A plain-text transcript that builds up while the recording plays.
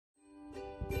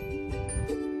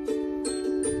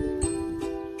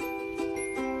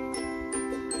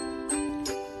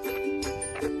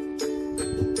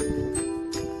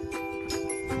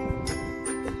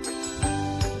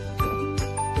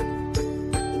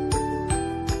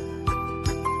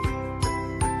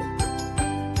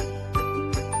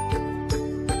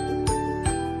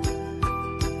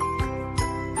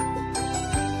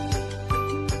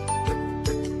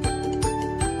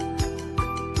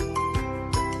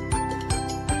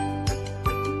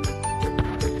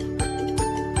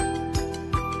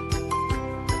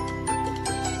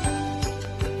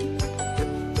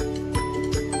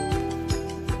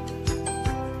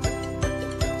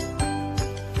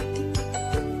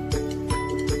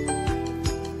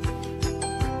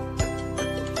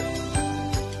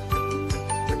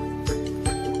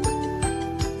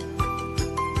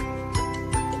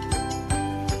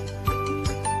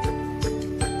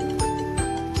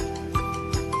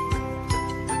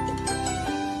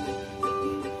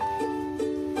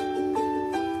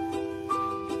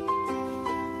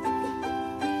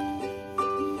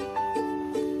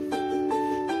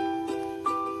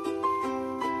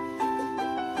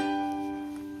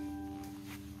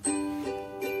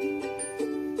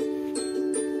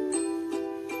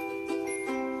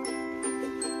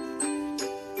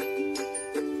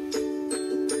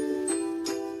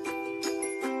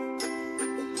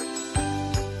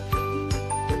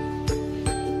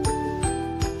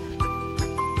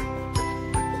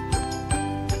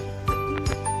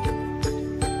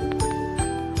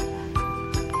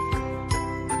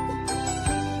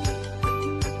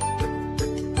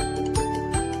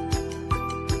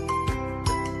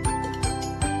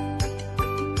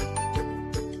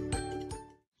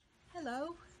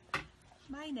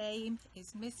My name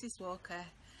is Mrs. Walker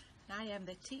and I am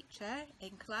the teacher in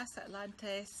Class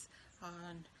Atlantis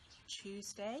on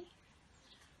Tuesday,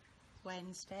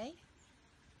 Wednesday,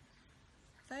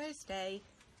 Thursday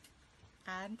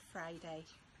and Friday.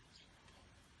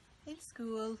 In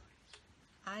school,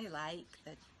 I like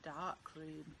the dark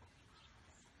room.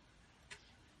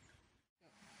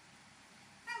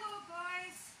 Hello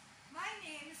boys, my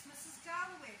name is Mrs.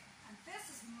 Galloway and this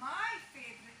is my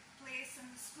favourite place in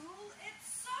the school.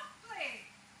 It's soft play.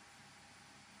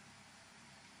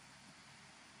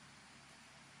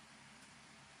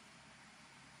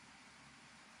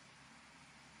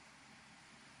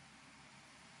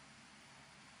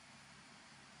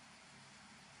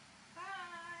 Bye.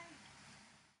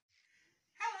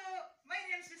 Hello, my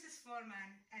name is Mrs. Foreman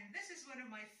and this is one of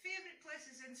my favourite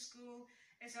places in school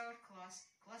is our class,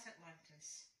 Class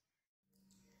Atlantis.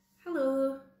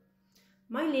 Hello,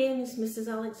 my name is Mrs.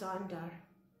 Alexander.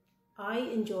 I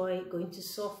enjoy going to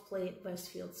soft play at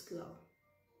Westfield School.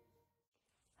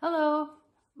 Hello,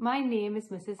 my name is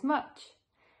Mrs. Much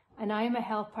and I am a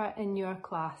helper in your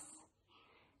class.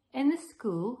 In the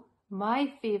school,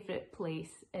 my favourite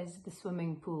place is the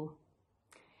swimming pool.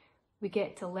 We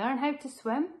get to learn how to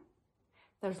swim.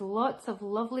 There's lots of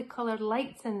lovely coloured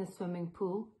lights in the swimming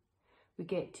pool. We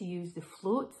get to use the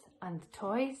floats and the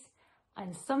toys,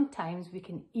 and sometimes we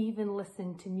can even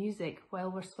listen to music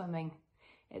while we're swimming.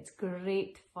 It's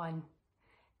great fun.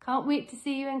 Can't wait to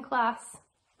see you in class.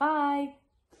 Bye!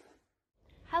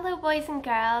 Hello boys and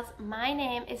girls, my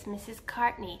name is Mrs.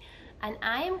 Cartney and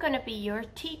I am going to be your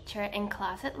teacher in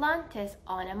Class Atlantis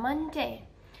on a Monday.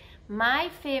 My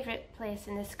favourite place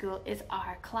in the school is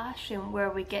our classroom where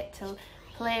we get to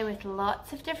play with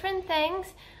lots of different things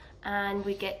and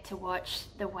we get to watch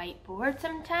the whiteboard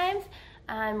sometimes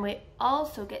and we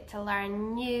also get to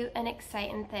learn new and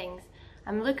exciting things.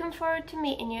 I'm looking forward to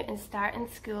meeting you and starting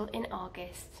school in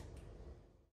August.